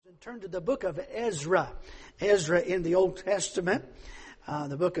Turn to the book of Ezra. Ezra in the Old Testament,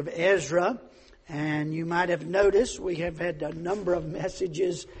 the book of Ezra. And you might have noticed we have had a number of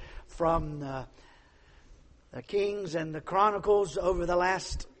messages from the Kings and the Chronicles over the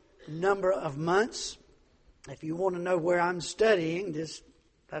last number of months. If you want to know where I'm studying,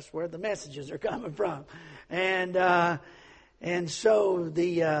 that's where the messages are coming from. And so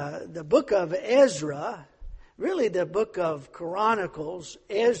the book of Ezra, really the book of Chronicles,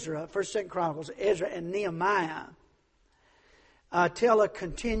 Ezra, 1st, 2nd Chronicles, Ezra, and Nehemiah tell a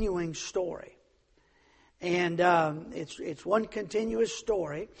continuing story. And it's one continuous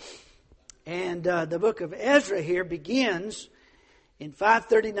story. And the book of Ezra here begins in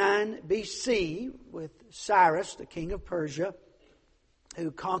 539 BC with Cyrus, the king of Persia,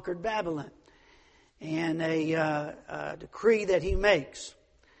 who conquered Babylon, and a decree that he makes.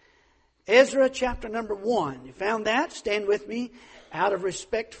 Ezra chapter number 1. You found that? Stand with me out of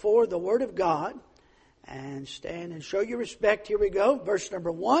respect for the Word of God. And stand and show your respect. Here we go. Verse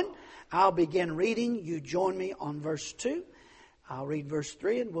number 1. I'll begin reading. You join me on verse 2. I'll read verse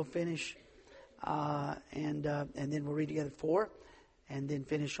 3 and we'll finish. And then we'll read together 4. And then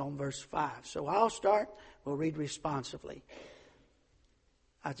finish on verse 5. So I'll start. We'll read responsively.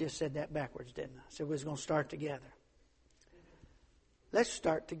 I just said that backwards, didn't I? I said we was going to start together. Let's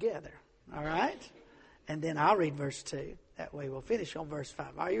start together. All right? And then I'll read verse 2. That way we'll finish on verse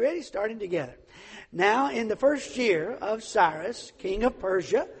 5. Are you ready? Starting together. Now in the first year of Cyrus, king of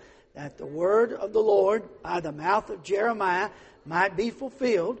Persia, that the word of the Lord by the mouth of Jeremiah might be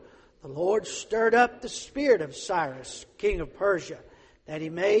fulfilled, the Lord stirred up the spirit of Cyrus, king of Persia, that he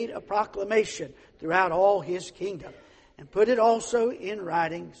made a proclamation throughout all his kingdom, and put it also in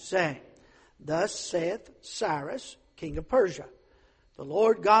writing, saying, Thus saith Cyrus, king of Persia, the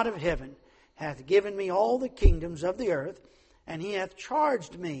Lord God of heaven hath given me all the kingdoms of the earth, and he hath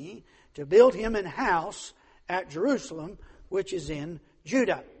charged me to build him an house at Jerusalem, which is in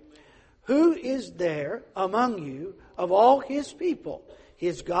Judah. Who is there among you of all his people?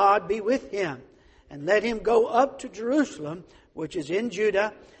 His God be with him, and let him go up to Jerusalem, which is in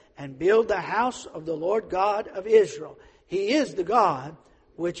Judah, and build the house of the Lord God of Israel. He is the God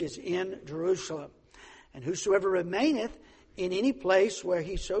which is in Jerusalem. And whosoever remaineth in any place where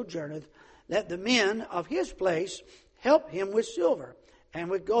he sojourneth, let the men of his place help him with silver, and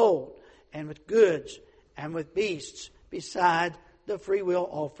with gold, and with goods, and with beasts, beside the freewill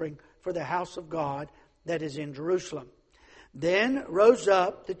offering for the house of God that is in Jerusalem. Then rose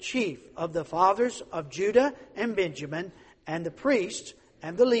up the chief of the fathers of Judah and Benjamin, and the priests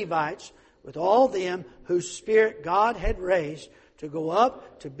and the Levites, with all them whose spirit God had raised, to go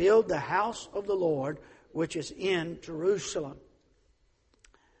up to build the house of the Lord, which is in Jerusalem.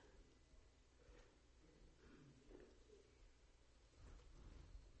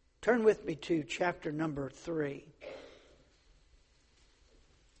 Turn with me to chapter number 3.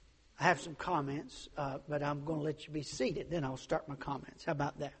 I have some comments, but I'm going to let you be seated. Then I'll start my comments. How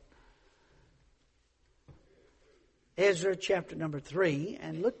about that? Ezra chapter number 3.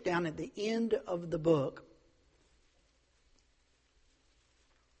 And look down at the end of the book.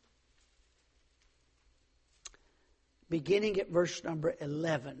 Beginning at verse number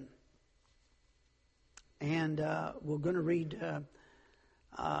 11. And we're going to read...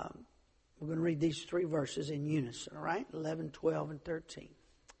 we're going to read these 3 verses in unison, all right? 11, 12, and 13.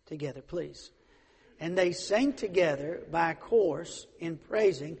 Together, please. And they sang together by course in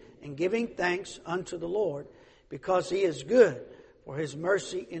praising and giving thanks unto the Lord, because he is good, for his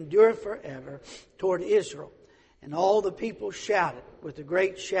mercy endureth forever toward Israel. And all the people shouted with a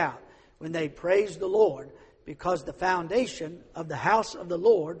great shout when they praised the Lord, because the foundation of the house of the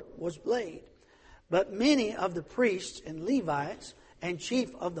Lord was laid. But many of the priests and Levites and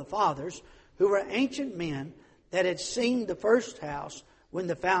chief of the fathers, who were ancient men that had seen the first house, when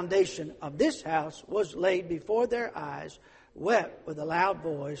the foundation of this house was laid before their eyes, wept with a loud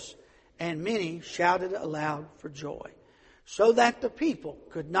voice, and many shouted aloud for joy, so that the people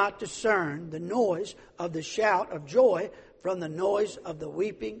could not discern the noise of the shout of joy from the noise of the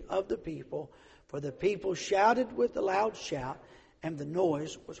weeping of the people. For the people shouted with a loud shout, and the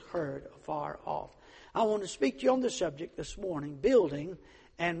noise was heard afar off. I want to speak to you on the subject this morning, building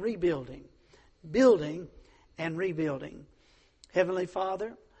and rebuilding. Building and rebuilding. Heavenly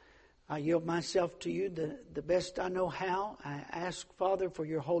Father, I yield myself to you the best I know how. I ask, Father, for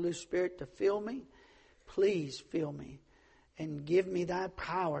your Holy Spirit to fill me. Please fill me and give me thy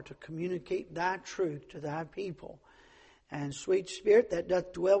power to communicate thy truth to thy people. And sweet Spirit that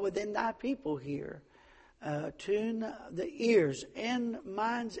doth dwell within thy people here, tune the ears and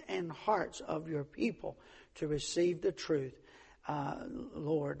minds and hearts of your people to receive the truth.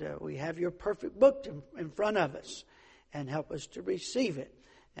 Lord, we have your perfect book in front of us, and help us to receive it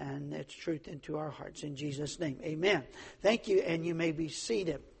and its truth into our hearts. In Jesus' name, amen. Thank you, and you may be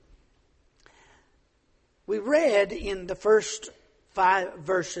seated. We read in the first 5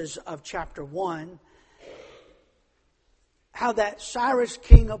 verses of chapter 1 how that Cyrus,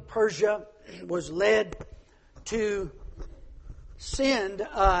 king of Persia, was led to send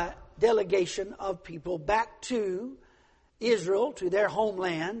a delegation of people back to Israel, to their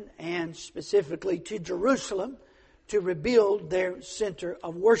homeland, and specifically to Jerusalem, to rebuild their center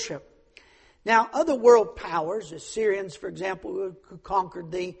of worship. Now, other world powers, Assyrians, for example, who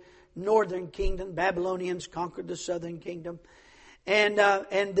conquered the northern kingdom, Babylonians conquered the southern kingdom, and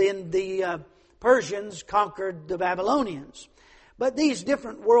then the Persians conquered the Babylonians. But these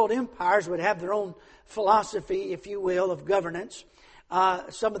different world empires would have their own philosophy, if you will, of governance.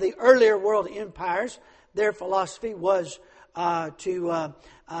 Some of the earlier world empires, their philosophy was to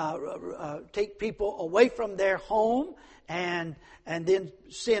take people away from their home and then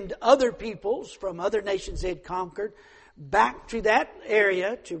send other peoples from other nations they had conquered back to that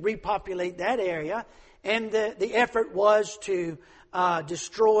area to repopulate that area. And the effort was to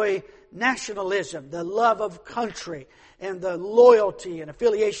destroy nationalism, the love of country, and the loyalty and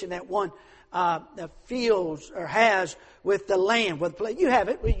affiliation that one feels or has with the land. You have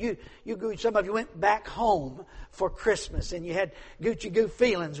it. Some of you went back home for Christmas, and you had Gucci Goo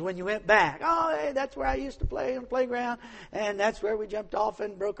feelings when you went back. Oh, hey, that's where I used to play on the playground, and that's where we jumped off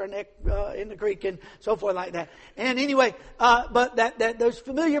and broke our neck in the creek and so forth like that. And anyway, but that those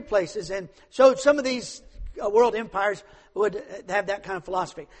familiar places, and so some of these world empires would have that kind of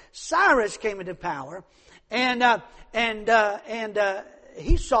philosophy. Cyrus came into power, and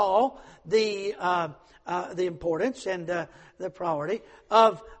he saw the importance and the priority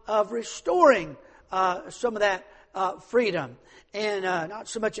of restoring some of that freedom, and not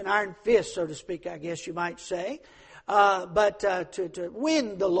so much an iron fist, so to speak, I guess you might say, but to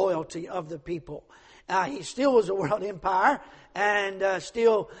win the loyalty of the people. He still was a world empire and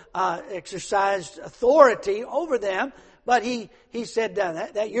still exercised authority over them. But he said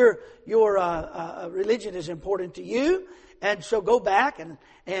that your religion is important to you, and so go back and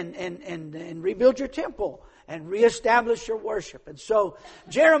rebuild your temple and reestablish your worship. And so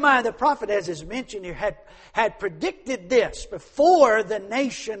Jeremiah the prophet, as is mentioned here, had predicted this before the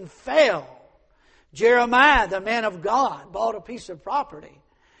nation fell. Jeremiah, the man of God, bought a piece of property.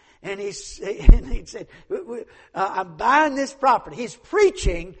 And he said, I'm buying this property. He's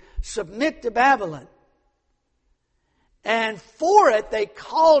preaching, submit to Babylon. And for it, they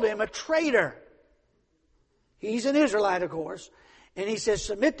called him a traitor. He's an Israelite, of course. And he says,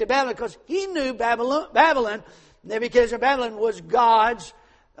 submit to Babylon, because he knew Babylon, because Babylon was God's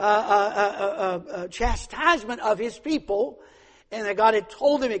chastisement of His people. And that God had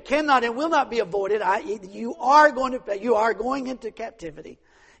told him it cannot and will not be avoided. You are going into captivity.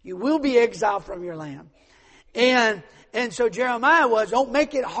 You will be exiled from your land. And so Jeremiah don't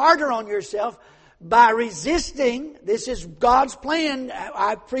make it harder on yourself by resisting. This is God's plan.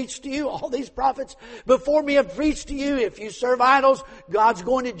 I've preached to you. All these prophets before me have preached to you. If you serve idols, God's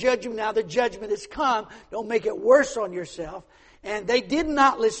going to judge you. Now the judgment has come. Don't make it worse on yourself. And they did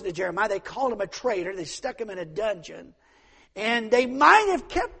not listen to Jeremiah. They called him a traitor. They stuck him in a dungeon. And they might have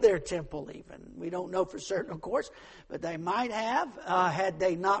kept their temple even. We don't know for certain, of course, but they might have had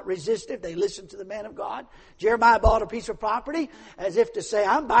they not resisted. They listened to the man of God. Jeremiah bought a piece of property as if to say,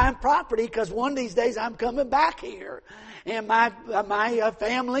 I'm buying property because one of these days I'm coming back here. And my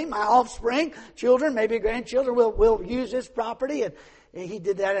family, my offspring, children, maybe grandchildren will use this property. And he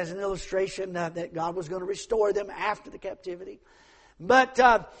did that as an illustration that God was going to restore them after the captivity. But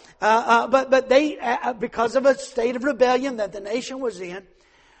they, because of a state of rebellion that the nation was in,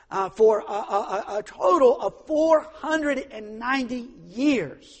 for a total of 490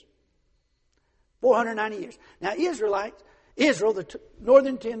 years. 490 years. Now, Israel, the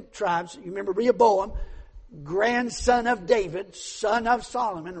northern 10 tribes, you remember Rehoboam, grandson of David, son of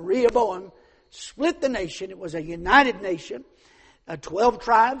Solomon, Rehoboam, split the nation. It was a united nation, 12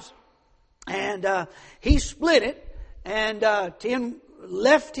 tribes, and he split it. And 10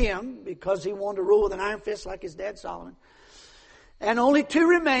 left him because he wanted to rule with an iron fist like his dad Solomon. And only 2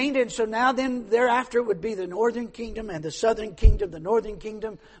 remained. And so now then thereafter it would be the northern kingdom and the southern kingdom. The northern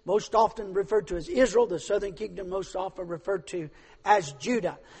kingdom most often referred to as Israel. The southern kingdom most often referred to as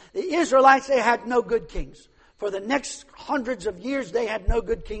Judah. The Israelites, they had no good kings. For the next hundreds of years they had no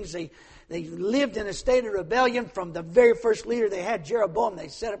good kings. They lived in a state of rebellion from the very first leader they had, Jeroboam. They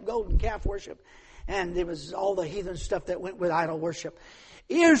set up golden calf worship. And it was all the heathen stuff that went with idol worship.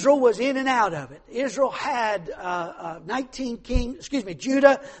 Israel was in and out of it. Israel had 19 kings.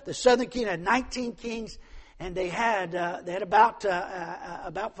 Judah, the southern kingdom, had 19 kings, and they had about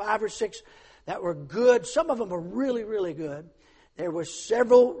 5 or 6 that were good. Some of them were really, really good. There were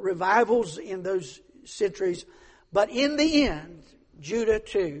several revivals in those centuries, but in the end, Judah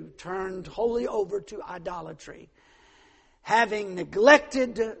too turned wholly over to idolatry, having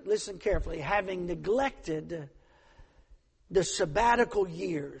neglected, listen carefully, having neglected the sabbatical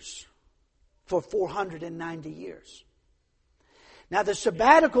years for 490 years. Now, the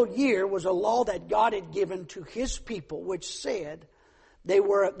sabbatical year was a law that God had given to His people, which said they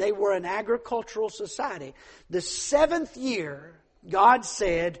were an agricultural society. The 7th year, God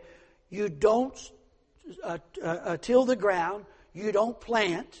said, you don't till the ground, you don't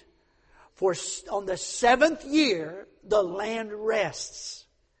plant, for on the 7th year, the land rests.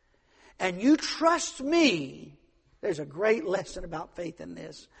 And you trust me. There's a great lesson about faith in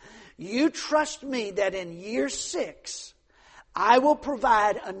this. You trust me that in year 6, I will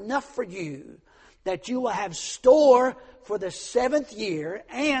provide enough for you that you will have store for the 7th year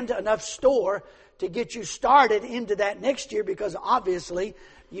and enough store to get you started into that next year, because obviously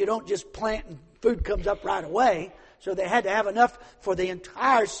you don't just plant and food comes up right away. So they had to have enough for the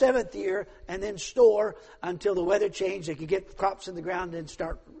entire 7th year and then store until the weather changed. They could get crops in the ground and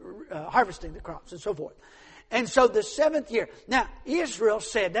start harvesting the crops and so forth. And so the 7th year. Now, Israel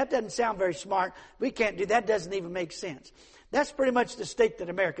said, that doesn't sound very smart. We can't do that. Doesn't even make sense. That's pretty much the state that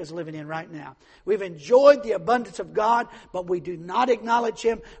America is living in right now. We've enjoyed the abundance of God, but we do not acknowledge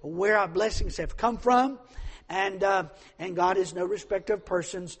Him, where our blessings have come from. And God is no respecter of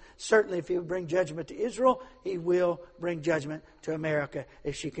persons. Certainly, if He will bring judgment to Israel, He will bring judgment to America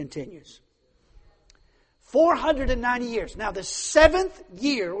if she continues. 490 years. Now, the 7th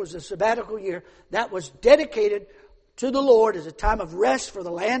year was a sabbatical year that was dedicated to the Lord as a time of rest for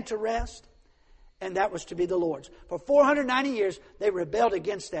the land to rest. And that was to be the Lord's. For 490 years, they rebelled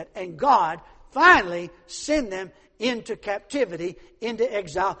against that. And God finally sent them into captivity, into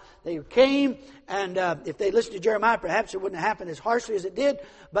exile. They came, and if they listened to Jeremiah, perhaps it wouldn't have happened as harshly as it did,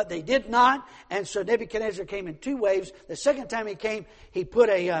 but they did not. And so Nebuchadnezzar came in 2 waves. The second time he came, he put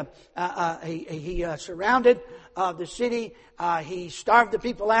he surrounded the city. He starved the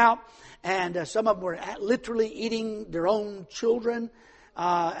people out, and some of them were literally eating their own children.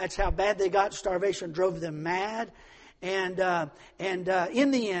 That's how bad they got. Starvation drove them mad. And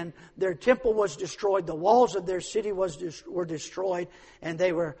in the end, their temple was destroyed. The walls of their city were destroyed, and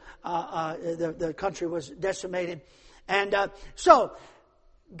they were the country was decimated. And so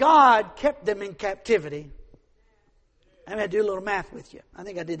God kept them in captivity. I'm going to do a little math with you. I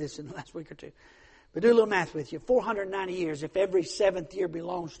think I did this in the last week or two. But do a little math with you. 490 years. If every 7th year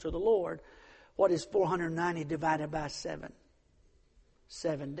belongs to the Lord, what is 490 divided by 7?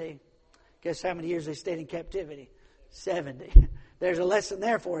 70. Guess how many years they stayed in captivity? 70. There's a lesson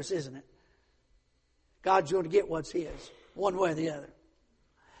there for us, isn't it? God's going to get what's His, one way or the other.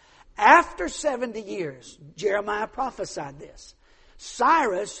 After 70 years, Jeremiah prophesied this.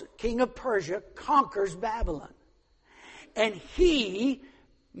 Cyrus, king of Persia, conquers Babylon. And he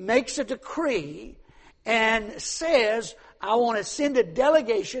makes a decree and says, I want to send a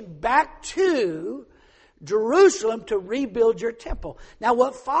delegation back to Jerusalem to rebuild your temple. Now,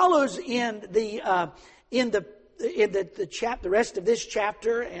 what follows in the rest of this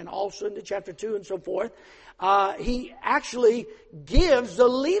chapter, and also into chapter 2 and so forth, he actually gives the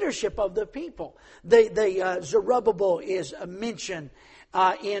leadership of the people. The Zerubbabel is mentioned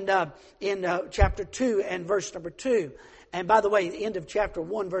in chapter 2 and verse number 2. And by the way, the end of chapter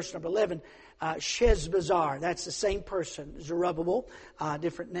 1, verse number 11, Sheshbazzar, that's the same person, Zerubbabel,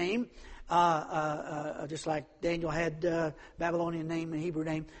 different name. Just like Daniel had Babylonian name and Hebrew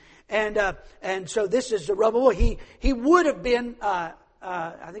name. And so this is Zerubbabel. He would have been, I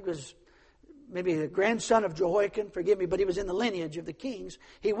think it was maybe the grandson of Jehoiakim, forgive me, but he was in the lineage of the kings.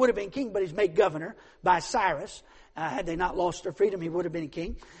 He would have been king, but he's made governor by Cyrus. Had they not lost their freedom, he would have been a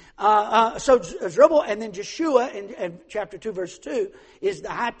king. So Zerubbabel, and then Joshua in chapter 2, verse 2, is the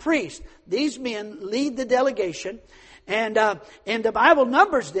high priest. These men lead the delegation. And the Bible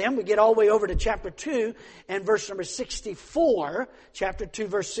numbers them. We get all the way over to chapter 2 and verse number 64. Chapter 2,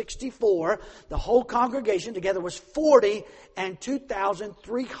 verse 64. The whole congregation together was 40 and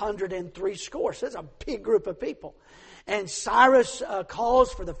 2,303 scores. So that's a big group of people. And Cyrus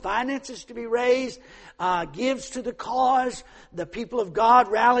calls for the finances to be raised, gives to the cause. The people of God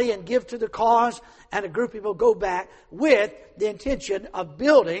rally and give to the cause. And a group of people go back with the intention of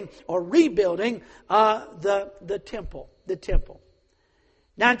building or rebuilding the temple. The temple.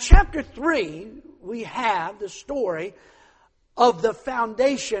 Now in chapter 3, we have the story of the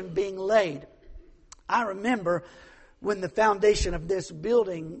foundation being laid. I remember when the foundation of this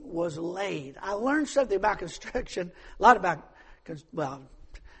building was laid. I learned something about construction, a lot about, well,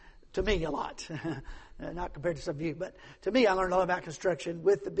 to me a lot, not compared to some of you, but to me I learned a lot about construction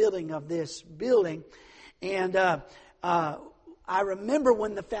with the building of this building. And I remember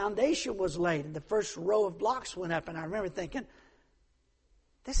when the foundation was laid and the first row of blocks went up, and I remember thinking,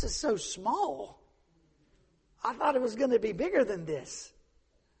 this is so small. I thought it was going to be bigger than this.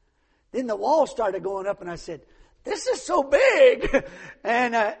 Then the wall started going up, and I said, this is so big.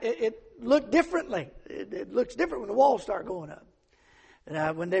 And it looked differently. It looks different when the walls start going up.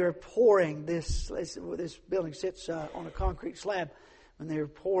 And when they were pouring this building sits on a concrete slab. When they were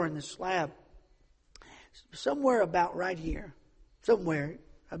pouring the slab, somewhere about right here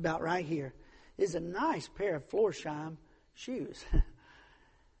is a nice pair of Florsheim shoes.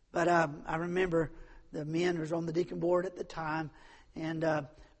 But I remember the men was on the deacon board at the time, and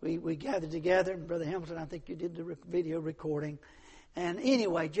we gathered together. And Brother Hamilton, I think you did the video recording. And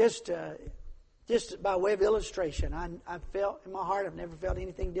anyway, just by way of illustration, I felt in my heart, I've never felt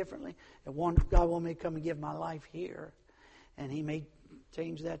anything differently. God wanted me to come and give my life here, and He may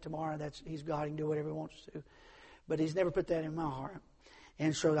change that tomorrow. He's God; He can do whatever He wants to. But He's never put that in my heart.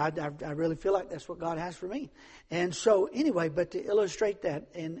 And so I really feel like that's what God has for me. And so anyway, but to illustrate that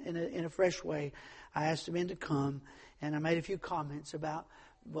in a fresh way, I asked the men to come, and I made a few comments about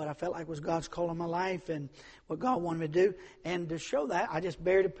what I felt like was God's call on my life and what God wanted me to do. And to show that, I just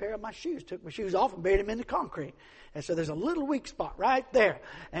buried a pair of my shoes, took my shoes off and buried them in the concrete. And so there's a little weak spot right there.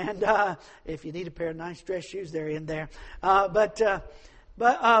 And if you need a pair of nice dress shoes, they're in there. But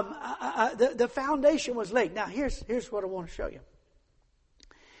the foundation was laid. Now here's what I want to show you.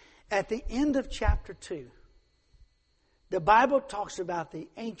 At the end of chapter 2, the Bible talks about the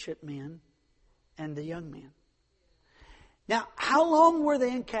ancient men and the young men. Now, how long were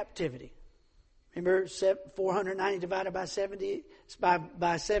they in captivity? Remember, 490 divided by 70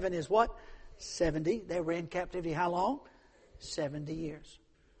 by 7 is what? 70. They were in captivity how long? 70 years.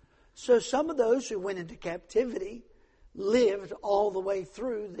 So some of those who went into captivity lived all the way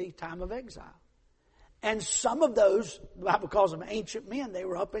through the time of exile. And some of those, the Bible calls them ancient men, they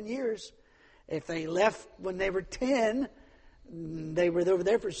were up in years. If they left when they were 10, they were over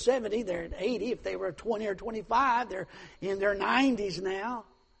there for 70, they're at 80. If they were 20 or 25, they're in their 90s now.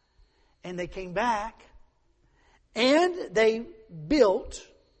 And they came back. And they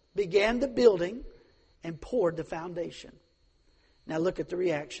began the building, and poured the foundation. Now look at the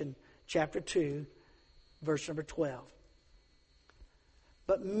reaction. Chapter 2, verse number 12.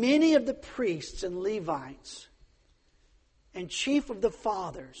 But many of the priests and Levites and chief of the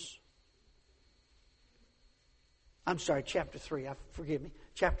fathers, I'm sorry, chapter 3, forgive me,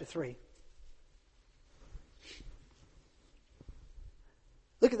 chapter 3.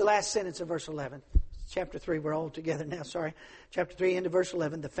 Look at the last sentence of verse 11. Chapter 3, we're all together now, sorry. Chapter 3, into verse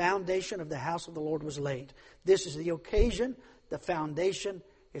 11. The foundation of the house of the Lord was laid. This is the occasion. The foundation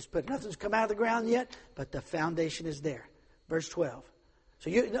is put. Nothing's come out of the ground yet, but the foundation is there. Verse 12. So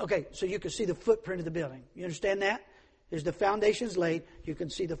you can see the footprint of the building. You understand that? As the foundation's laid, you can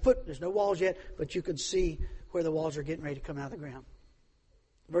see the foot. There's no walls yet, but you can see where the walls are getting ready to come out of the ground.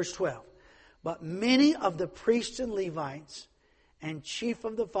 Verse 12. But many of the priests and Levites and chief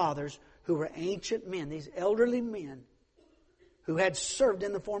of the fathers, who were ancient men, these elderly men who had served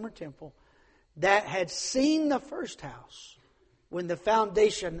in the former temple, that had seen the first house when the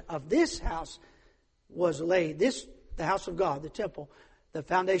foundation of this house was laid, the house of God, the temple, the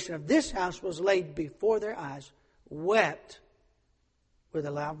foundation of this house was laid before their eyes, wept with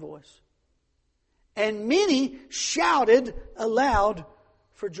a loud voice. And many shouted aloud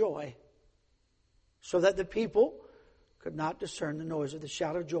for joy, so that the people could not discern the noise of the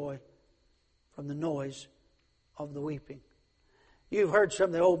shout of joy from the noise of the weeping. You've heard some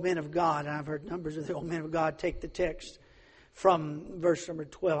of the old men of God, and I've heard numbers of the old men of God take the text from verse number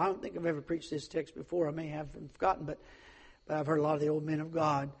 12. I don't think I've ever preached this text before. I may have forgotten, but I've heard a lot of the old men of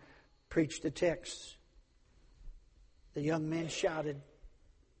God preach the text. The young men shouted,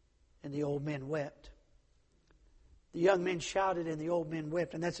 and the old men wept. The young men shouted, and the old men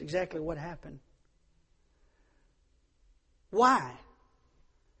wept, and that's exactly what happened. Why?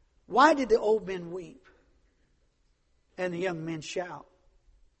 Why did the old men weep and the young men shout?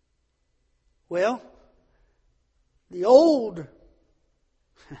 Well, the old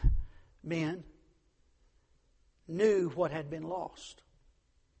men knew what had been lost.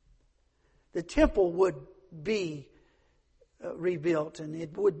 The temple would be rebuilt, and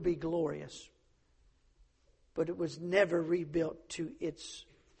it would be glorious. But it was never rebuilt to its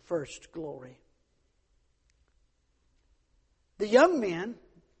first glory. The young men,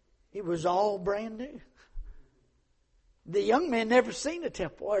 it was all brand new. The young men never seen a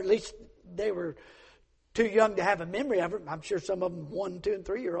temple, or at least they were too young to have a memory of it. I'm sure some of them 1, 2, and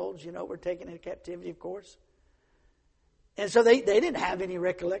 3-year-olds, were taken into captivity, of course. And so they didn't have any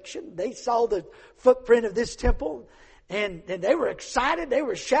recollection. They saw the footprint of this temple, and they were excited. They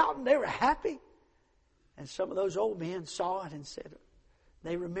were shouting. They were happy. And some of those old men saw it and said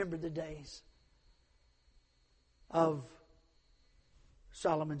they remembered the days of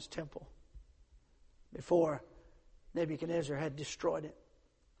Solomon's temple before Nebuchadnezzar had destroyed it.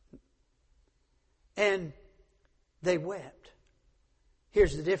 And they wept.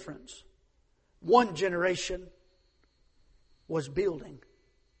 Here's the difference. One generation was building.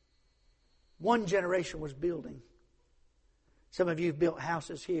 One generation was building. Some of you have built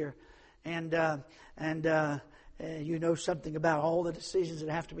houses here, and you know something about all the decisions that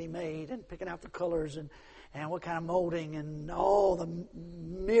have to be made, and picking out the colors, and what kind of molding, and all the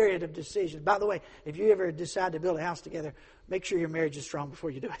myriad of decisions. By the way, if you ever decide to build a house together, make sure your marriage is strong before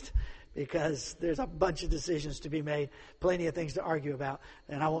you do it, because there's a bunch of decisions to be made, plenty of things to argue about,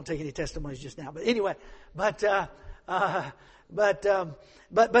 and I won't take any testimonies just now. But anyway, but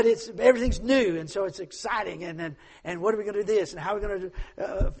it's everything's new, and so it's exciting. And what are we going to do this, and how are we going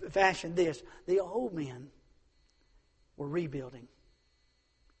to fashion this? The old men were rebuilding,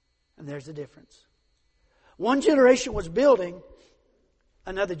 and there's the difference. One generation was building,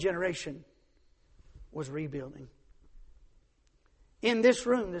 another generation was rebuilding. In this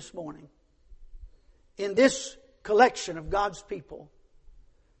room this morning, in this collection of God's people,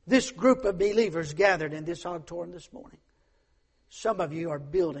 this group of believers gathered in this auditorium this morning, some of you are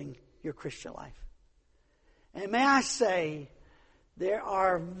building your Christian life. And may I say, there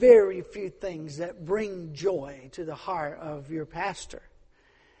are very few things that bring joy to the heart of your pastor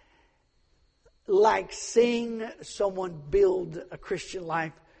like seeing someone build a Christian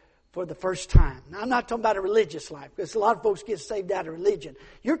life for the first time. Now, I'm not talking about a religious life, because a lot of folks get saved out of religion.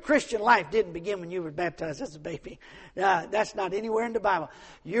 Your Christian life didn't begin when you were baptized as a baby. That's not anywhere in the Bible.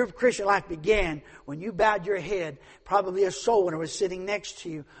 Your Christian life began when you bowed your head. Probably a soul winner was sitting next to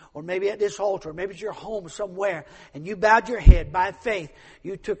you, or maybe at this altar, or maybe it's your home somewhere, and you bowed your head by faith.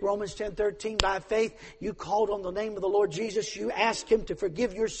 You took Romans 10:13 by faith. You called on the name of the Lord Jesus. You asked Him to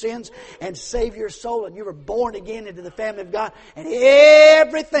forgive your sins and save your soul, and you were born again into the family of God, and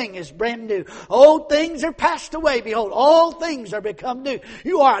everything is brand new. Old things are passed away. Behold, all things are become new.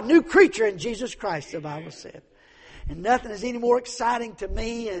 You are a new creature in Jesus Christ, the Bible said. And nothing is any more exciting to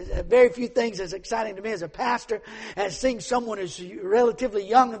me, very few things as exciting to me as a pastor, as seeing someone who's relatively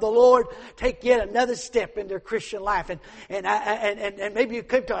young of the Lord take yet another step in their Christian life. And maybe you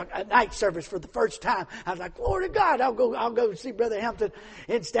came to a night service for the first time. I was like, glory to God, I'll go see Brother Hampton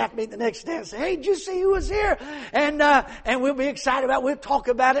in staff meeting the next day and say, hey, did you see who was here? And we'll be excited about it. We'll talk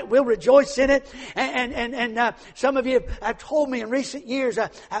about it. We'll rejoice in it. And some of you have told me in recent years,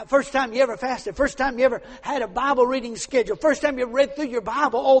 first time you ever fasted, first time you ever had a Bible reading schedule, first time you read through your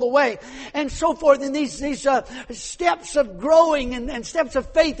Bible all the way, and so forth. And these steps of growing and steps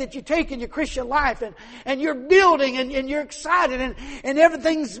of faith that you take in your Christian life, and you're building, and you're excited, and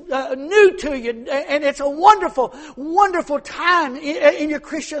everything's new to you, and it's a wonderful, wonderful time in your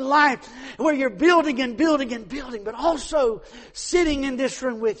Christian life where you're building and building and building. But also sitting in this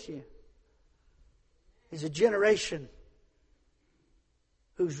room with you is a generation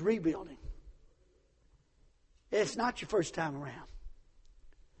who's rebuilding. It's not your first time around,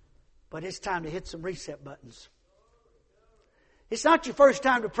 but it's time to hit some reset buttons. It's not your first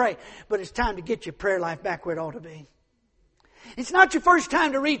time to pray, but it's time to get your prayer life back where it ought to be. It's not your first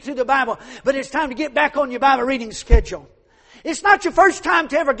time to read through the Bible, but it's time to get back on your Bible reading schedule. It's not your first time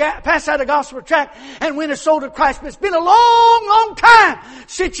to ever pass out a gospel tract and win a soul to Christ, but it's been a long, long time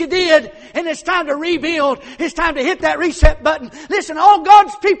since you did, and it's time to rebuild. It's time to hit that reset button. Listen, all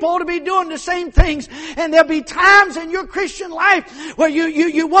God's people ought to be doing the same things, and there'll be times in your Christian life where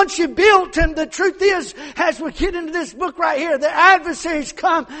you once you built, and the truth is, as we get into this book right here, the adversaries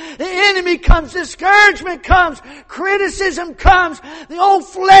come, the enemy comes, discouragement comes, criticism comes, the old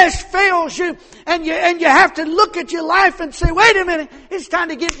flesh fails you, and you have to look at your life and say, wait a minute, it's time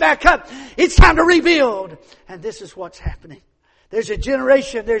to get back up. It's time to rebuild. And this is what's happening. There's a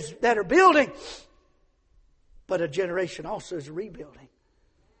generation that are building, but a generation also is rebuilding.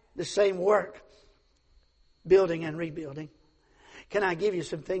 The same work, building and rebuilding. Can I give you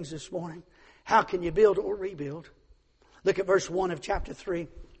some things this morning? How can you build or rebuild? Look at verse 1 of chapter 3.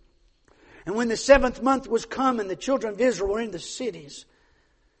 And when the 7th month was come and the children of Israel were in the cities.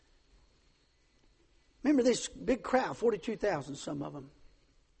 Remember this big crowd, 42,000, some of them.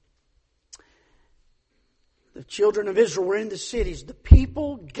 the children of Israel were in the cities, the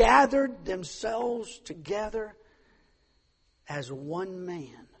people gathered themselves together as one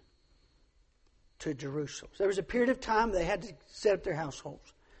man to Jerusalem. So there was a period of time they had to set up their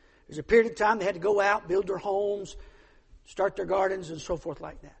households. There was a period of time they had to go out, build their homes, start their gardens, and so forth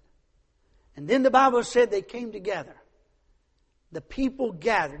like that. And then the Bible said they came together. The people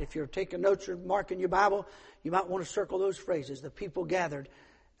gathered. If you're taking notes or marking your Bible, you might want to circle those phrases. The people gathered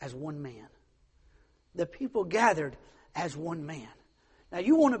as one man. The people gathered as one man. Now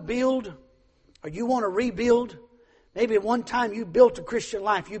you want to build or you want to rebuild. Maybe at one time you built a Christian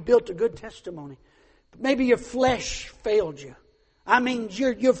life. You built a good testimony. But maybe your flesh failed you. I mean,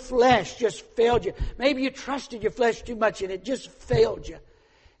 your flesh just failed you. Maybe you trusted your flesh too much and it just failed you.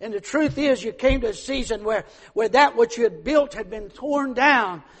 And the truth is, you came to a season where that which you had built had been torn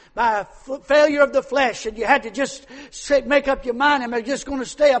down by a failure of the flesh. And you had to just make up your mind, am I just going to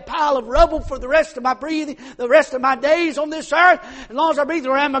stay a pile of rubble for the rest of my breathing, the rest of my days on this earth? As long as I breathe,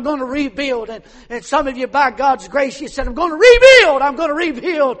 or am I going to rebuild? And some of you, by God's grace, you said, I'm going to rebuild. I'm going to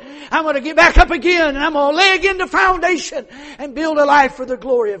rebuild. I'm going to get back up again. And I'm going to lay again the foundation and build a life for the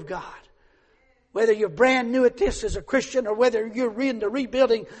glory of God. Whether you're brand new at this as a Christian or whether you're in the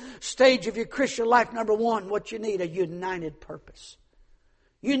rebuilding stage of your Christian life, number one, what you need, a united purpose.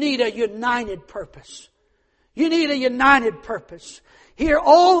 You need a united purpose. You need a united purpose. Here,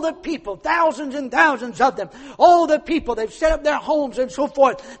 all the people, thousands and thousands of them, all the people, they've set up their homes and so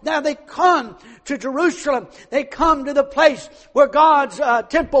forth. Now they come to Jerusalem. They come to the place where God's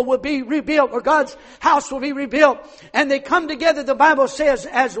temple will be rebuilt, where God's house will be rebuilt. And they come together, the Bible says,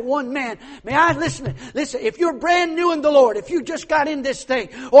 as one man. May I listen, if you're brand new in the Lord, if you just got in this thing,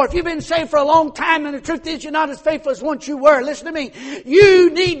 or if you've been saved for a long time and the truth is you're not as faithful as once you were, listen to me. You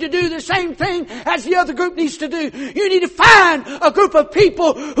need to do the same thing as the other group needs to do. You need to find a group of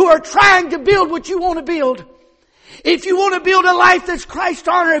people who are trying to build what you want to build. If you want to build a life that's Christ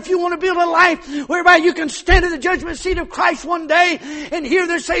honor, if you want to build a life whereby you can stand at the judgment seat of Christ one day and hear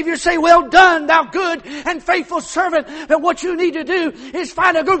the Savior say, well done, thou good and faithful servant, then what you need to do is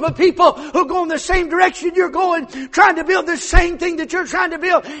find a group of people who go in the same direction you're going, trying to build the same thing that you're trying to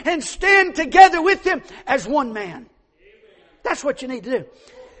build, and stand together with them as one man. That's what you need to do.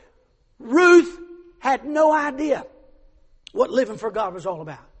 Ruth had no idea what living for God was all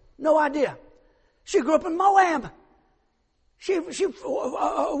about. No idea. She grew up in Moab. She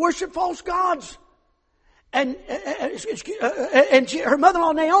worshipped false gods. And her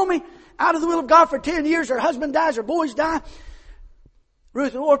mother-in-law Naomi, out of the will of God for 10 years, her husband dies, her boys die.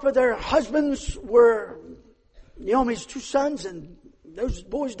 Ruth and Orpah, their husbands were Naomi's two sons, and those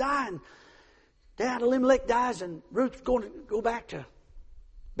boys die, and Dad Elimelech dies, and Ruth's going to go back to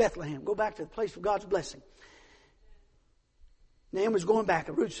Bethlehem, go back to the place of God's blessing. Naomi's going back,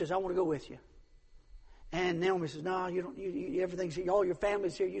 and Ruth says, I want to go with you. And Naomi says, no, you don't. Everything's here. All your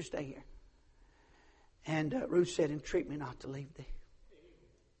family's here. You stay here. And Ruth said, entreat me not to leave thee.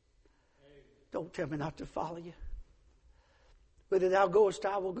 Don't tell me not to follow you. Whither thou goest,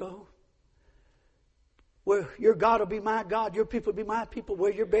 I will go. Where your God will be my God, your people will be my people.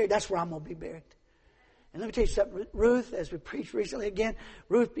 Where you're buried, that's where I'm going to be buried. And let me tell you something, Ruth, as we preached recently again,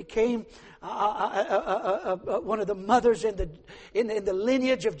 Ruth became one of the mothers in the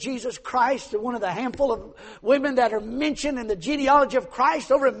lineage of Jesus Christ, one of the handful of women that are mentioned in the genealogy of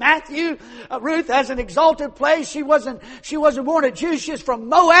Christ over in Matthew. Ruth has an exalted place. She wasn't born a Jew. She's from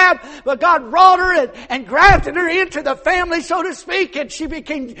Moab, but God brought her and grafted her into the family, so to speak, and she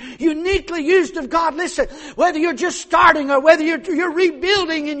became uniquely used of God. Listen, whether you're just starting or whether you're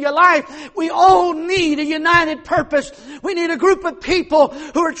rebuilding in your life, we all need a united purpose. We need a group of people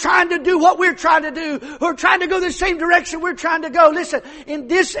who are trying to do what we're trying to do, who are trying to go the same direction we're trying to go. Listen, in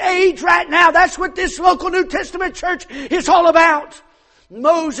this age right now, that's what this local New Testament church is all about.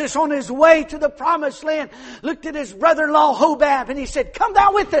 Moses, on his way to the promised land, looked at his brother-in-law Hobab and he said, come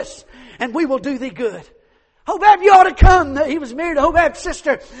thou with us and we will do thee good. Hobab, you ought to come. He was married to Hobab's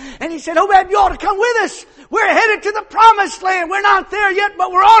sister. And he said, Hobab, you ought to come with us. We're headed to the promised land. We're not there yet,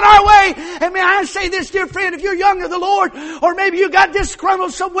 but we're on our way. And may I say this, dear friend, if you're young of the Lord, or maybe you got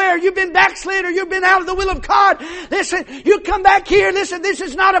disgruntled somewhere, you've been backslid, or you've been out of the will of God, listen, you come back here. Listen, this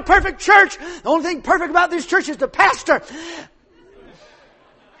is not a perfect church. The only thing perfect about this church is the pastor.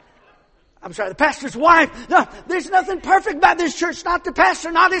 the pastor's wife. No, there's nothing perfect about this church. Not the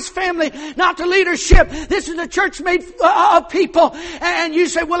pastor, not his family, not the leadership. This is a church made of people. And you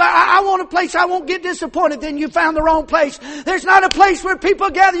say, well, I want a place I won't get disappointed. Then you found the wrong place. There's not a place where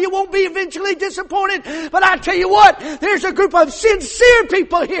people gather you won't be eventually disappointed. But I tell you what, there's a group of sincere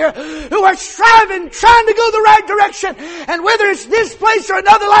people here who are striving, trying to go the right direction. And whether it's this place or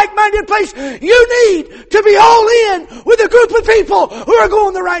another like-minded place, you need to be all in with a group of people who are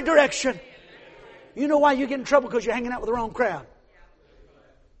going the right direction. You know why you get in trouble? Because you're hanging out with the wrong crowd.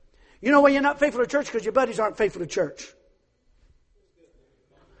 You know why you're not faithful to church? Because your buddies aren't faithful to church.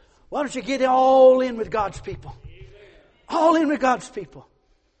 Why don't you get all in with God's people? All in with God's people.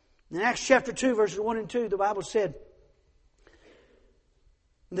 In Acts chapter 2, verses 1 and 2, the Bible said,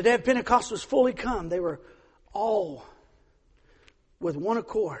 when the day of Pentecost was fully come, they were all with one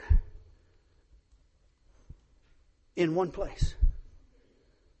accord in one place.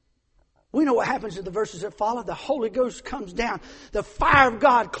 We know what happens in the verses that follow. The Holy Ghost comes down. The fire of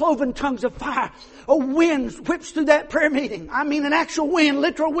God, cloven tongues of fire. A wind whips through that prayer meeting. I mean an actual wind,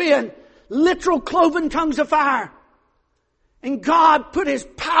 literal cloven tongues of fire. And God put His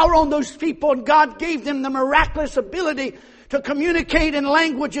power on those people, and God gave them the miraculous ability to communicate in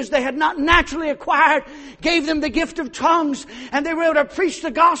languages they had not naturally acquired, gave them the gift of tongues, and they were able to preach the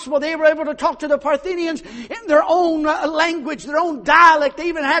gospel. They were able to talk to the Parthians in their own language, their own dialect. They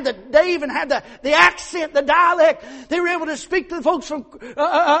even had the accent, the dialect. They were able to speak to the folks from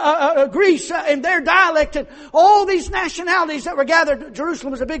Greece in their dialect, and all these nationalities that were gathered.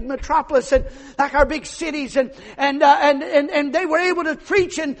 Jerusalem was a big metropolis, and like our big cities, and they were able to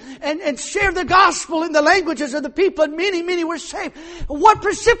preach and share the gospel in the languages of the people, and many were saved. What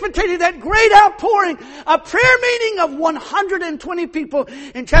precipitated that great outpouring? A prayer meeting of 120 people.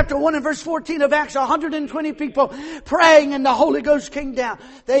 In chapter 1 and verse 14 of Acts, 120 people praying, and the Holy Ghost came down.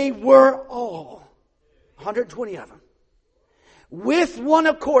 They were all, 120 of them, with one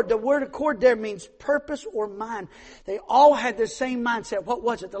accord. The word accord there means purpose or mind. They all had the same mindset. What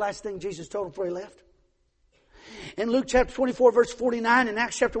was it? The last thing Jesus told them before He left? In Luke chapter 24 verse 49, in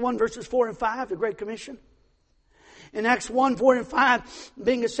Acts chapter 1 verses 4 and 5, the Great Commission. In Acts 1, 4 and 5,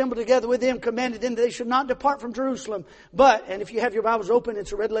 being assembled together with them, commanded them that they should not depart from Jerusalem. But, and if you have your Bibles open,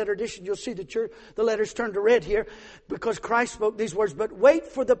 it's a red letter edition, you'll see the letters turned to red here, because Christ spoke these words, but wait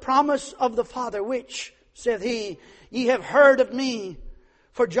for the promise of the Father, which, saith He, ye have heard of me.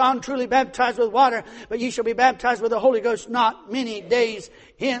 For John truly baptized with water, but ye shall be baptized with the Holy Ghost not many days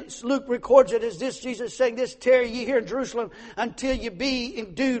hence. Luke records it as this, Jesus saying this, tarry ye here in Jerusalem until ye be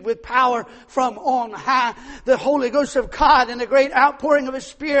endued with power from on high. The Holy Ghost of God and the great outpouring of His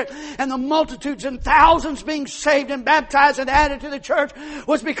Spirit and the multitudes and thousands being saved and baptized and added to the church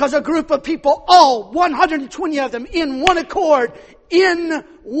was because a group of people, all 120 of them in one accord, in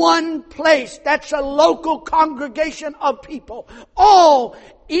one place. That's a local congregation of people. All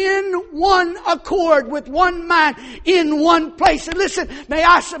in one accord with one mind in one place. And listen, may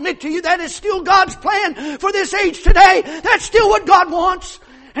I submit to you, that is still God's plan for this age today. That's still what God wants.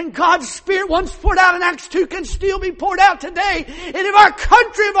 And God's Spirit, once poured out in Acts 2, can still be poured out today. And if our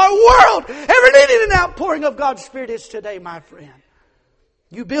country, if our world ever needed an outpouring of God's Spirit, it's today, my friend.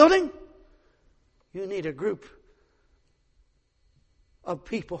 You building? You need a group of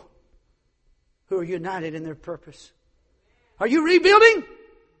people who are united in their purpose. Are you rebuilding?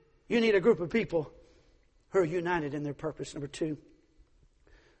 You need a group of people who are united in their purpose. Number 2,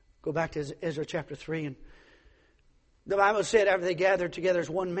 go back to Ezra chapter 3. And the Bible said after they gathered together as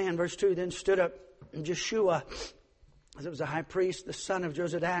one man, verse 2, then stood up Joshua, as it was the high priest, the son of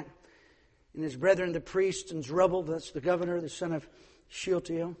Jozadak, and his brethren, the priests, and Zerubbabel, that's the governor, the son of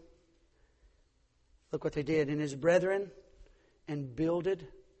Shealtiel. Look what they did. And his brethren, and builded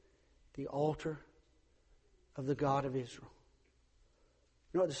the altar of the God of Israel.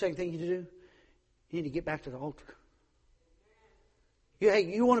 You know what the second thing you need to do? You need to get back to the altar.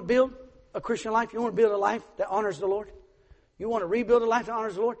 You want to build a Christian life? You want to build a life that honors the Lord? You want to rebuild a life that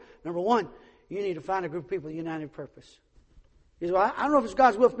honors the Lord? Number 1, you need to find a group of people with united purpose. You say, well, I don't know if it's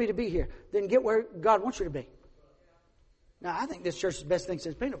God's will for me to be here. Then get where God wants you to be. Now, I think this church is the best thing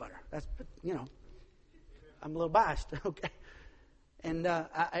since peanut butter. That's, I'm a little biased, okay? And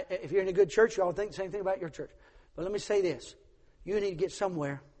if you're in a good church, you all think the same thing about your church. But let me say this. You need to get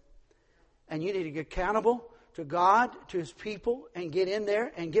somewhere. And you need to get accountable to God, to His people, and get in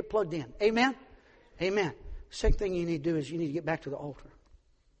there and get plugged in. Amen? Amen. Second thing you need to do is you need to get back to the altar.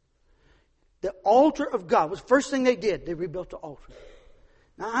 The altar of God was the first thing they did. They rebuilt the altar.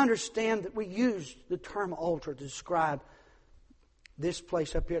 Now I understand that we use the term altar to describe this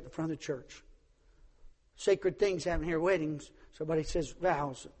place up here at the front of the church. Sacred things happen here, weddings. Somebody says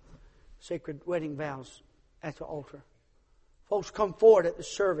vows. sacred wedding vows at the altar. Folks come forward at the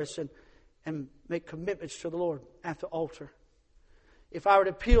service and make commitments to the Lord at the altar. If I were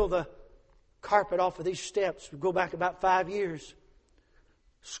to peel the carpet off of these steps, go back about 5 years,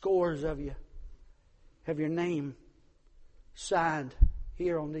 scores of you have your name signed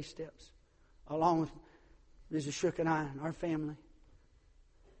here on these steps, along with Mrs. Shook and I and our family.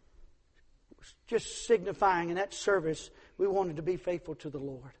 Just signifying in that service we wanted to be faithful to the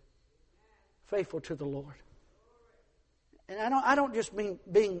Lord. Faithful to the Lord. And I don't just mean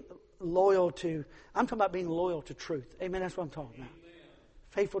being loyal to, I'm talking about being loyal to truth. Amen. That's what I'm talking about.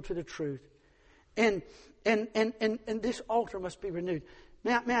 Faithful to the truth. And this altar must be renewed.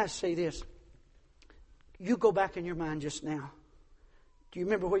 May I say this? You go back in your mind just now. Do you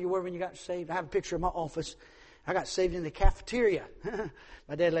remember where you were when you got saved? I have a picture of my office. I got saved in the cafeteria.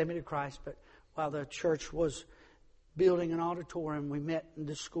 My dad led me to Christ, but while the church was building an auditorium, we met in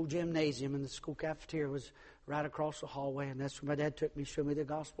the school gymnasium, and the school cafeteria was right across the hallway, and that's where my dad took me, showed me the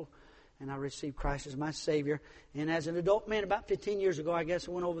gospel, and I received Christ as my Savior. And as an adult man, about 15 years ago, I guess,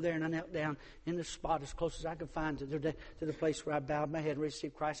 I went over there and I knelt down in the spot as close as I could find to the place where I bowed my head and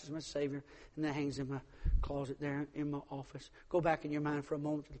received Christ as my Savior, and that hangs in my closet there in my office. Go back in your mind for a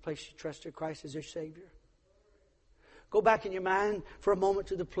moment to the place you trusted Christ as your Savior. Go back in your mind for a moment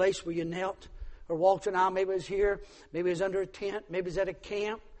to the place where you knelt or walked an aisle. Maybe it was here, maybe it was under a tent, maybe it was at a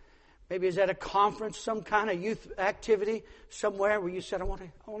camp. Maybe it's at a conference, some kind of youth activity somewhere where you said, I want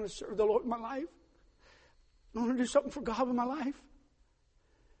to serve the Lord in my life. I want to do something for God in my life.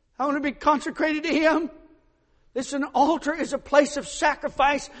 I want to be consecrated to Him. Listen, an altar is a place of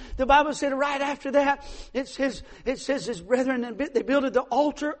sacrifice. The Bible said right after that, it says His brethren, they builded the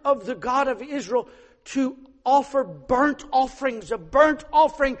altar of the God of Israel to offer burnt offerings. A burnt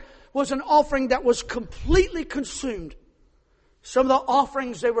offering was an offering that was completely consumed. Some of the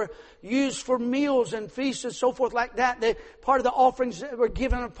offerings, they were used for meals and feasts and so forth like that. Part of the offerings that were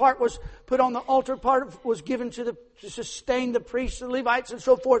given, a part was put on the altar, part was given to sustain the priests, the Levites and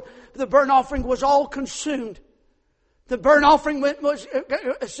so forth. The burnt offering was all consumed. The burnt offering was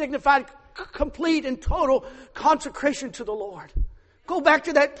signified complete and total consecration to the Lord. Go back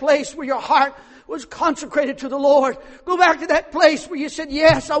to that place where your heart was consecrated to the Lord. Go back to that place where you said,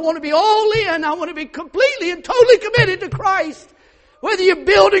 yes, I want to be all in. I want to be completely and totally committed to Christ. Whether you're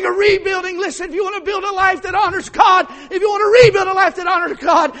building or rebuilding, listen, if you want to build a life that honors God, if you want to rebuild a life that honors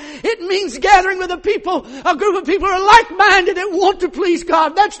God, it means gathering with a group of people who are like-minded and want to please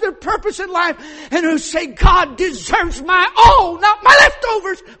God. That's their purpose in life. And who say, God deserves my all, not my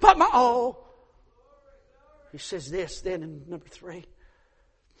leftovers, but my all. He says this then in number 3.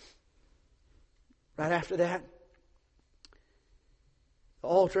 Right after that, the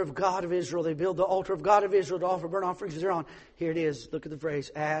altar of God of Israel. They build the altar of God of Israel to offer burnt offerings thereon. Here it is. Look at the phrase.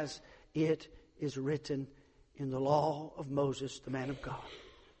 As it is written in the law of Moses, the man of God.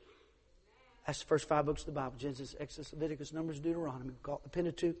 That's the first 5 books of the Bible. Genesis, Exodus, Leviticus, Numbers, Deuteronomy. We call it the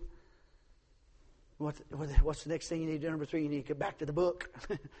Pentateuch. What's the next thing you need to do? Number 3, you need to get back to the book.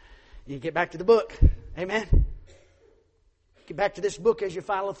 You need to get back to the book. Amen. Get back to this book as your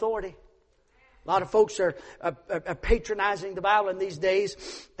final authority. A lot of folks are patronizing the Bible in these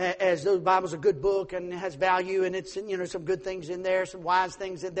days as though the Bible's a good book and it has value and it's, some good things in there, some wise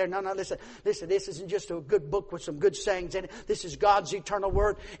things in there. No, listen, this isn't just a good book with some good sayings in it. This is God's eternal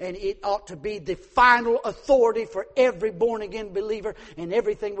word, and it ought to be the final authority for every born-again believer in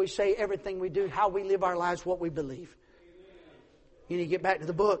everything we say, everything we do, how we live our lives, what we believe. You need to get back to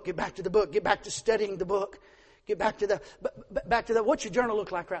the book, get back to the book, get back to studying the book. Get back to the. What's your journal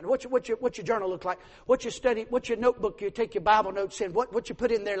look like right now? What's your journal look like? What's your study? What's your notebook? You take your Bible notes in. What you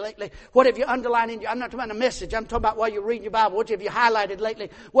put in there lately? What have you underlined in? I'm not talking about a message. I'm talking about while you're reading your Bible. What have you highlighted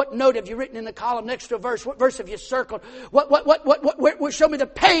lately? What note have you written in the column next to a verse? What verse have you circled? What show me the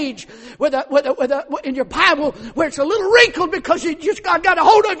page in your Bible where it's a little wrinkled because you just got a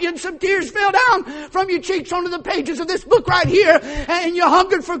hold of you and some tears fell down from your cheeks onto the pages of this book right here, and you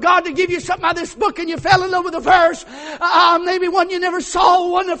hungered for God to give you something out of this book, and you fell in love with the verse. Maybe one you never saw,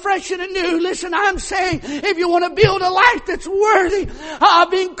 one afresh and anew. Listen, I'm saying, if you want to build a life that's worthy of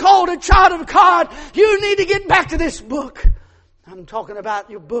being called a child of God, you need to get back to this book. I'm talking about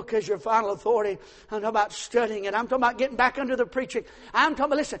your book as your final authority. I'm talking about studying it. I'm talking about getting back under the preaching. I'm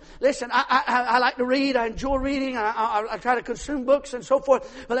talking about, listen, I like to read. I enjoy reading. I try to consume books and so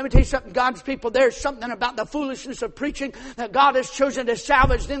forth. But let me tell you something, God's people, there's something about the foolishness of preaching that God has chosen to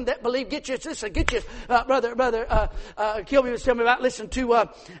salvage them that believe. Brother Kilby was telling me about, listen to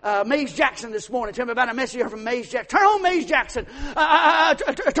Mays Jackson this morning. Tell me about a message here from Mays Jackson. Turn on Mays Jackson. Turn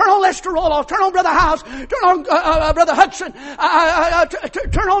on Lester Roloff. Turn on Brother House. Turn on Brother Hudson.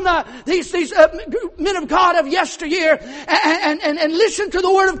 turn on these men of God of yesteryear and listen to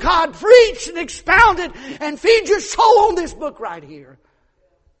the Word of God preached and expounded and feed your soul on this book right here.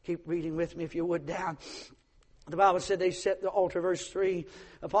 Keep reading with me if you would down. The Bible said they set the altar, verse 3,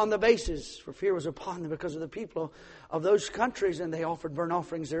 upon the bases, for fear was upon them because of the people of those countries, and they offered burnt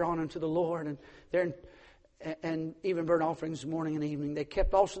offerings thereon unto the Lord, and even burnt offerings morning and evening. They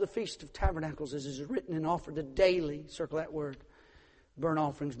kept also the Feast of Tabernacles, as is written, and offered the daily, circle that word, burnt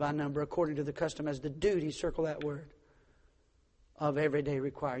offerings by number, according to the custom, as the duty, circle that word, of every day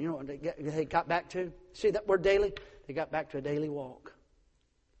required. You know what they got back to? See that word daily? They got back to a daily walk.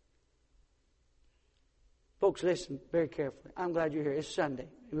 Folks, listen very carefully. I'm glad you're here. It's Sunday.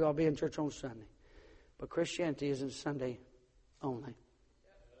 We all be in church on Sunday. But Christianity isn't Sunday only.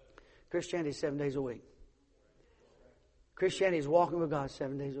 Christianity is 7 days a week. Christianity is walking with God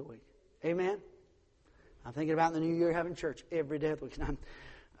 7 days a week. Amen? I'm thinking about the new year having church every day of the week.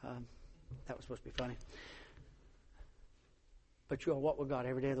 That was supposed to be funny. But you all walk with God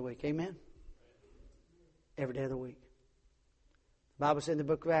every day of the week. Amen? Every day of the week. The Bible said in the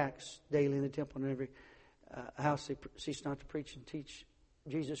book of Acts, daily in the temple and every house they cease not to preach and teach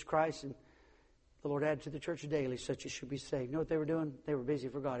Jesus Christ, and the Lord added to the church daily such as should be saved. You know what they were doing? They were busy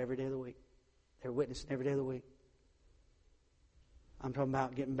for God every day of the week. They were witnessing every day of the week. I'm talking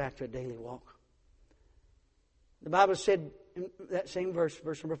about getting back to a daily walk. The Bible said in that same verse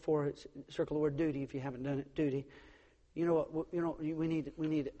number 4, circle the word duty if you haven't done it, duty. You know what? You know we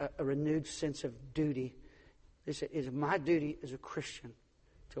need a renewed sense of duty. This is my duty as a Christian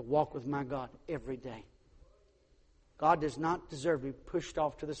to walk with my God every day. God does not deserve to be pushed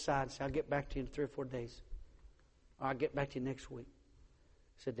off to the side and say, I'll get back to you in 3 or 4 days. Or I'll get back to you next week.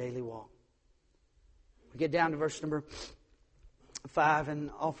 It's a daily walk. We get down to verse number 5, and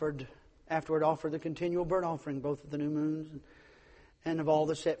afterward offered the continual burnt offering, both of the new moons and of all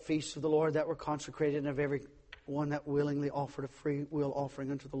the set feasts of the Lord that were consecrated, and of every one that willingly offered a free will offering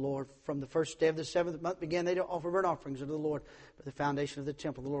unto the Lord. From the first day of the 7th month began they to offer burnt offerings unto the Lord. But the foundation of the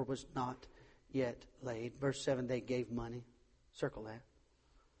temple of the Lord was not yet laid. Verse 7, they gave money. Circle that.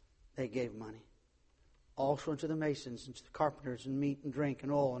 They gave money. Also unto the masons, and to the carpenters, and meat and drink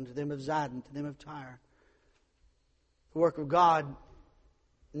and oil, and to them of Zidon, to them of Tyre. The work of God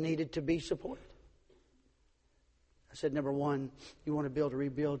needed to be supported. I said, number 1, you want to build or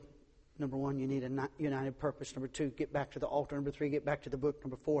rebuild. Number 1, you need a united purpose. Number 2, get back to the altar. Number 3, get back to the book.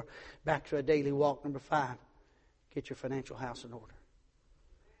 Number 4, back to a daily walk. Number 5, get your financial house in order.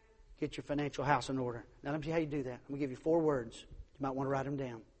 Get your financial house in order. Now, let me see how you do that. I'm going to give you 4 words. You might want to write them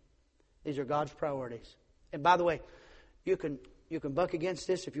down. These are God's priorities. And by the way, you can buck against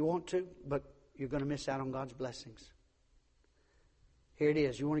this if you want to, but you're going to miss out on God's blessings. Here it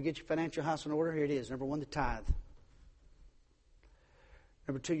is. You want to get your financial house in order? Here it is. Number 1, the tithe.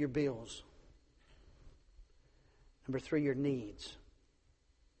 Number 2, your bills. Number 3, your needs.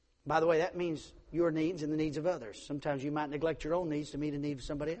 By the way, that means your needs and the needs of others. Sometimes you might neglect your own needs to meet a need of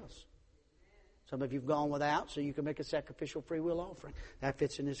somebody else. Some of you have gone without, so you can make a sacrificial free will offering. That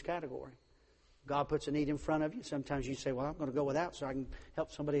fits in this category. God puts a need in front of you. Sometimes you say, well, I'm going to go without so I can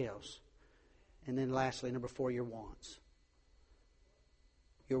help somebody else. And then lastly, number 4, your wants.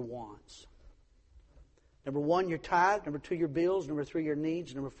 Your wants. Number 1, your tithe. Number 2, your bills. Number 3, your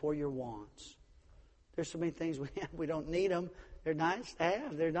needs. Number 4, your wants. There's so many things we have. We don't need them. They're nice to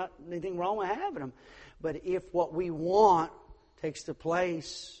have. There's not anything wrong with having them. But if what we want takes the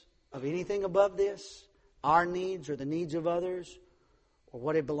place of anything above this, our needs or the needs of others, or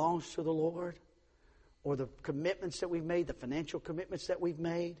what it belongs to the Lord, or the commitments that we've made, the financial commitments that we've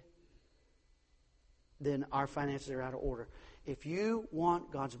made, then our finances are out of order. If you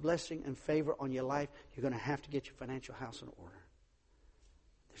want God's blessing and favor on your life, you're going to have to get your financial house in order.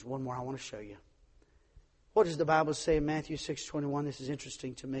 There's one more I want to show you. What does the Bible say in Matthew 6:21? This is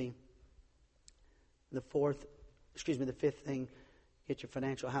interesting to me. The fifth thing, get your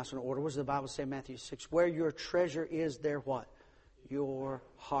financial house in order. What does the Bible say in Matthew 6? Where your treasure is, there what? Your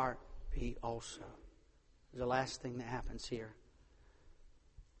heart be also. The last thing that happens here.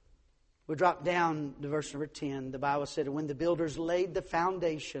 We drop down to verse number 10. The Bible said, when the builders laid the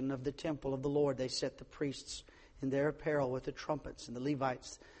foundation of the temple of the Lord, they set the priests in their apparel with the trumpets, and the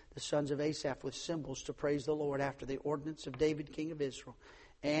Levites, the sons of Asaph, with cymbals to praise the Lord after the ordinance of David, king of Israel.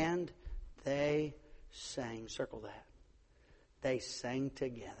 And they sang. Circle that. They sang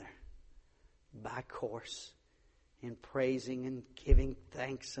together by course in praising and giving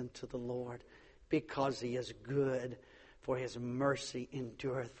thanks unto the Lord, because He is good, for His mercy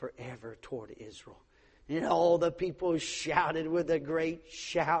endureth forever toward Israel. And all the people shouted with a great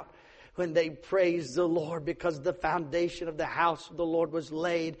shout, when they praised the Lord, because the foundation of the house of the Lord was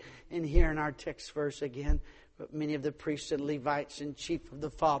laid. And here in our text verse again, but many of the priests and Levites and chief of the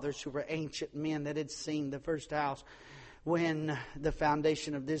fathers, who were ancient men that had seen the first house, when the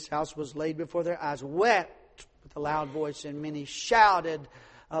foundation of this house was laid before their eyes, wept with a loud voice, and many shouted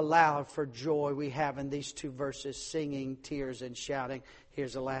aloud for joy. We have in these two verses singing, tears, and shouting.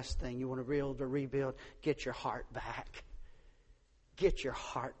 Here's the last thing. You want to build or rebuild? Get your heart back. Get your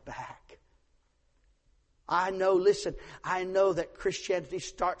heart back. I know that Christianity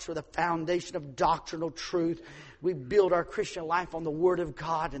starts with a foundation of doctrinal truth. We build our Christian life on the Word of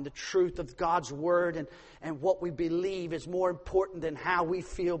God and the truth of God's Word, and what we believe is more important than how we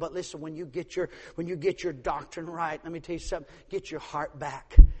feel. But listen, when you get your doctrine right, let me tell you something, get your heart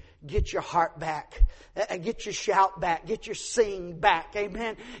back. Get your heart back. Get your shout back. Get your sing back.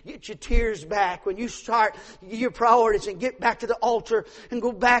 Amen. Get your tears back. When you start your priorities and get back to the altar and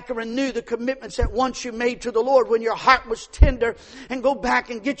go back and renew the commitments that once you made to the Lord when your heart was tender, and go back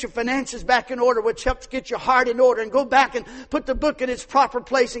and get your finances back in order, which helps get your heart in order, and go back and put the book in its proper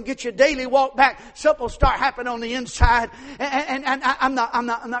place and get your daily walk back. Something will start happening on the inside. And I'm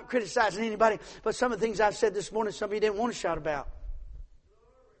not criticizing anybody, but some of the things I've said this morning, some of you didn't want to shout about.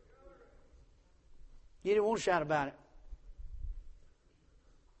 You didn't want to shout about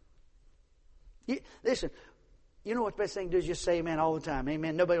it. Listen, you know what the best thing to do is just say amen all the time.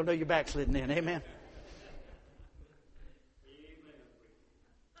 Amen. Nobody will know you're backsliding then. Amen.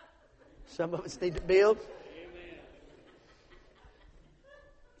 Some of us need to build.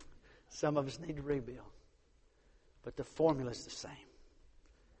 Some of us need to rebuild. But the formula is the same.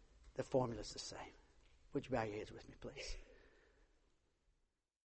 The formula is the same. Would you bow your heads with me, please?